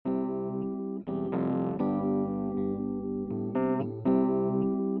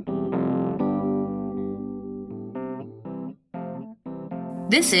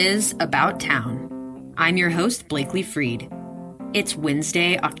This is About Town. I'm your host, Blakely Freed. It's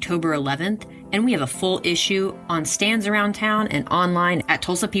Wednesday, October 11th, and we have a full issue on stands around town and online at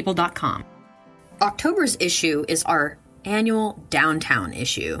tulsapeople.com. October's issue is our annual Downtown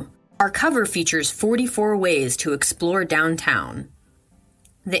issue. Our cover features 44 ways to explore downtown.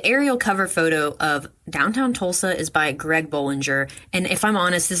 The aerial cover photo of downtown Tulsa is by Greg Bollinger, and if I'm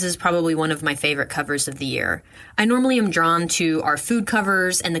honest, this is probably one of my favorite covers of the year. I normally am drawn to our food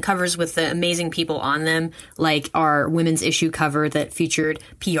covers and the covers with the amazing people on them, like our women's issue cover that featured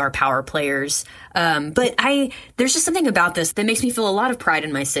PR power players. But there's just something about this that makes me feel a lot of pride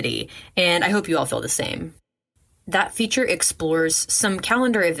in my city, and I hope you all feel the same. That feature explores some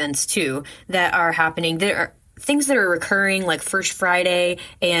calendar events, too, that are happening. There are things that are recurring, like First Friday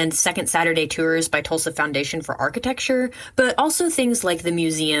and Second Saturday tours by Tulsa Foundation for Architecture, but also things like the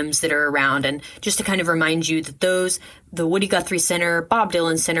museums that are around. And just to kind of remind you that the Woody Guthrie Center, Bob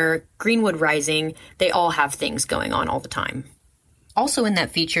Dylan Center, Greenwood Rising, they all have things going on all the time. Also in that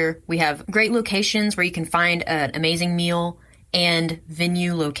feature, we have great locations where you can find an amazing meal and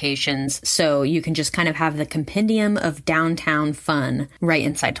venue locations, so you can just kind of have the compendium of downtown fun right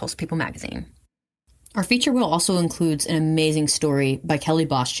inside Tulsa People magazine. Our feature wheel also includes an amazing story by Kelly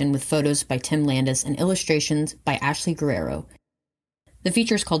Bostian with photos by Tim Landis and illustrations by Ashley Guerrero. The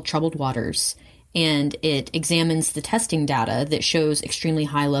feature is called Troubled Waters, and it examines the testing data that shows extremely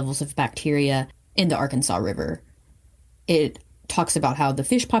high levels of bacteria in the Arkansas River. It talks about how the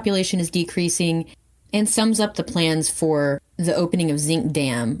fish population is decreasing and sums up the plans for the opening of Zinc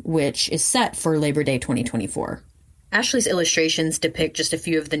Dam, which is set for Labor Day 2024. Ashley's illustrations depict just a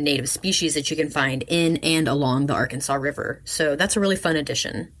few of the native species that you can find in and along the Arkansas River, so that's a really fun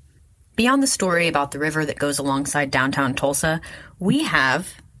addition. Beyond the story about the river that goes alongside downtown Tulsa, we have,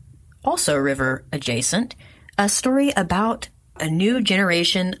 also river adjacent, a story about a new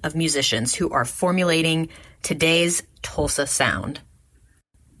generation of musicians who are formulating today's Tulsa sound.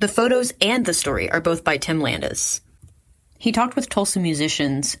 The photos and the story are both by Tim Landis. He talked with Tulsa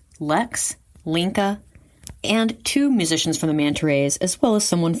musicians Lex, Linka, and two musicians from the Manta Rays, as well as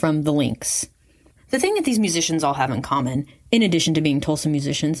someone from the Lynx. The thing that these musicians all have in common, in addition to being Tulsa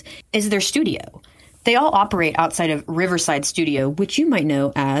musicians, is their studio. They all operate outside of Riverside Studio, which you might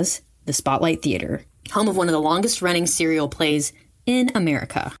know as the Spotlight Theater, home of one of the longest-running serial plays in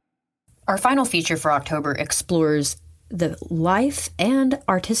America. Our final feature for October explores the life and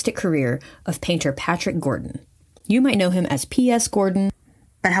artistic career of painter Patrick Gordon. You might know him as P.S. Gordon,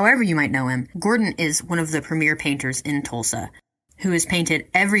 but however you might know him, Gordon is one of the premier painters in Tulsa, who has painted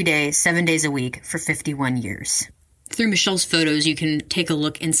every day, 7 days a week for 51 years. Through Michelle's photos, you can take a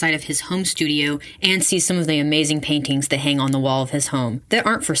look inside of his home studio and see some of the amazing paintings that hang on the wall of his home that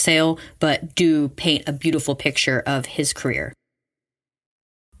aren't for sale, but do paint a beautiful picture of his career.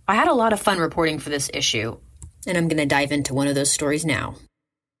 I had a lot of fun reporting for this issue, and I'm going to dive into one of those stories now.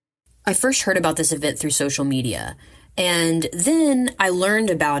 I first heard about this event through social media, and then I learned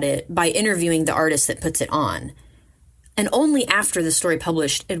about it by interviewing the artist that puts it on. And only after the story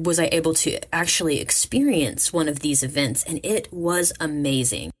published was I able to actually experience one of these events, and it was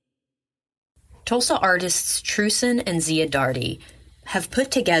amazing. Tulsa artists Trusin and Zia Darty have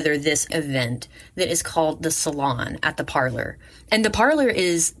put together this event that is called The Salon at the Parlor. And the Parlor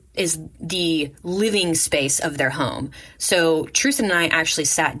is the living space of their home. So Trusin and I actually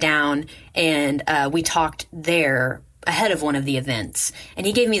sat down and we talked there ahead of one of the events. And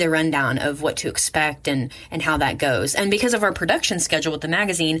he gave me the rundown of what to expect and how that goes. And because of our production schedule with the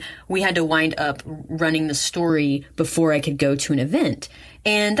magazine, we had to wind up running the story before I could go to an event.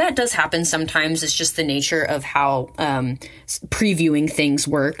 And that does happen sometimes. It's just the nature of how previewing things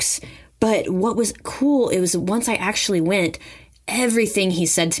works. But what was cool, it was once I actually went, everything he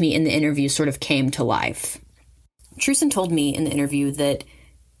said to me in the interview sort of came to life. Trusin told me in the interview that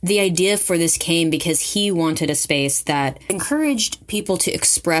the idea for this came because he wanted a space that encouraged people to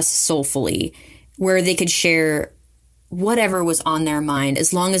express soulfully, where they could share whatever was on their mind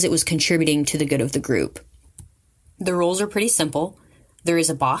as long as it was contributing to the good of the group. The rules are pretty simple. There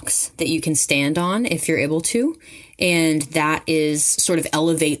is a box that you can stand on if you're able to, and that is sort of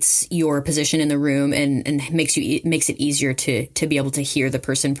elevates your position in the room and makes it easier to be able to hear the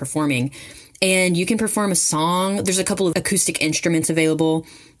person performing. And you can perform a song. There's a couple of acoustic instruments available.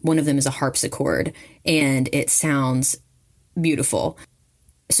 One of them is a harpsichord, and it sounds beautiful.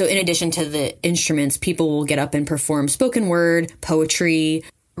 So in addition to the instruments, people will get up and perform spoken word, poetry,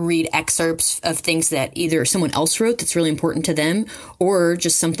 read excerpts of things that either someone else wrote that's really important to them or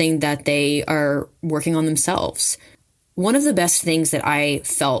just something that they are working on themselves. one of the best things that I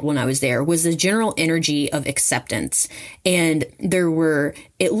felt when I was there was the general energy of acceptance. And there were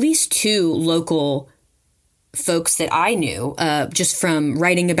at least 2 local folks that I knew, just from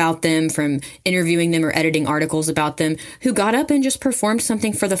writing about them, from interviewing them or editing articles about them, who got up and just performed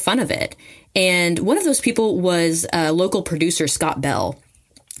something for the fun of it. And one of those people was local producer Scott Bell.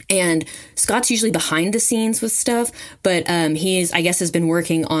 And Scott's usually behind the scenes with stuff, but I guess, has been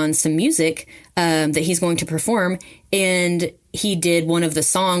working on some music that he's going to perform. And he did one of the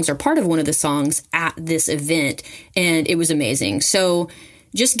songs, or part of one of the songs, at this event. And it was amazing. So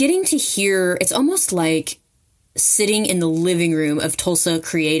just getting to hear, it's almost like sitting in the living room of Tulsa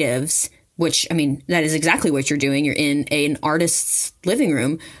creatives, which, I mean, that is exactly what you're doing. You're in an artist's living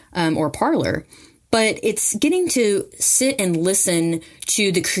room or parlor. But it's getting to sit and listen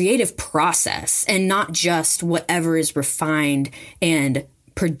to the creative process and not just whatever is refined and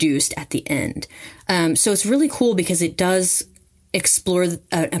produced at the end. So it's really cool because it does explore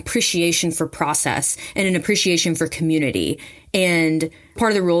an appreciation for process and an appreciation for community. And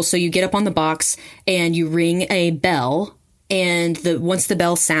part of the rules, so you get up on the box and you ring a bell. And once the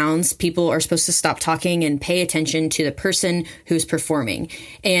bell sounds, people are supposed to stop talking and pay attention to the person who's performing.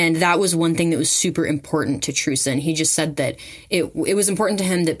 And that was one thing that was super important to Truson. He just said that it was important to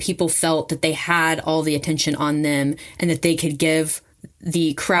him that people felt that they had all the attention on them and that they could give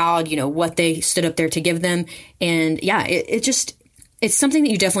the crowd, what they stood up there to give them. And yeah, it's something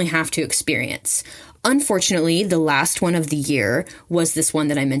that you definitely have to experience. Unfortunately, the last one of the year was this one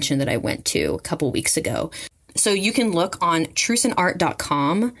that I mentioned that I went to a couple weeks ago. So you can look on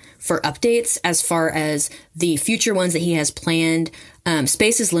trusonart.com for updates as far as the future ones that he has planned.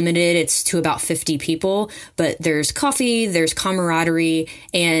 Space is limited. It's to about 50 people, but there's coffee, there's camaraderie,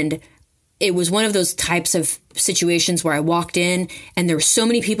 and it was one of those types of situations where I walked in and there were so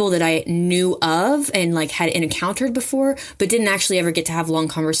many people that I knew of and had encountered before, but didn't actually ever get to have long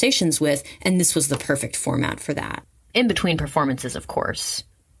conversations with. And this was the perfect format for that. In between performances, of course.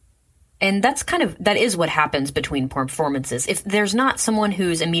 And that is what happens between performances. If there's not someone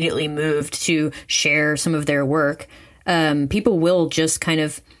who's immediately moved to share some of their work, people will just kind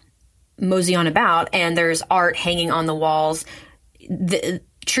of mosey on about, and there's art hanging on the walls.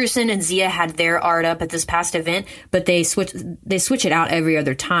 Truson and Zia had their art up at this past event, but they switch it out every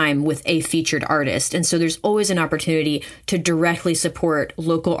other time with a featured artist. And so there's always an opportunity to directly support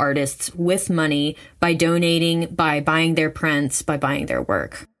local artists with money by donating, by buying their prints, by buying their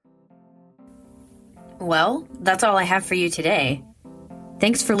work. Well, that's all I have for you today.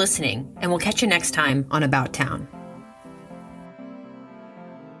 Thanks for listening, and we'll catch you next time on About Town.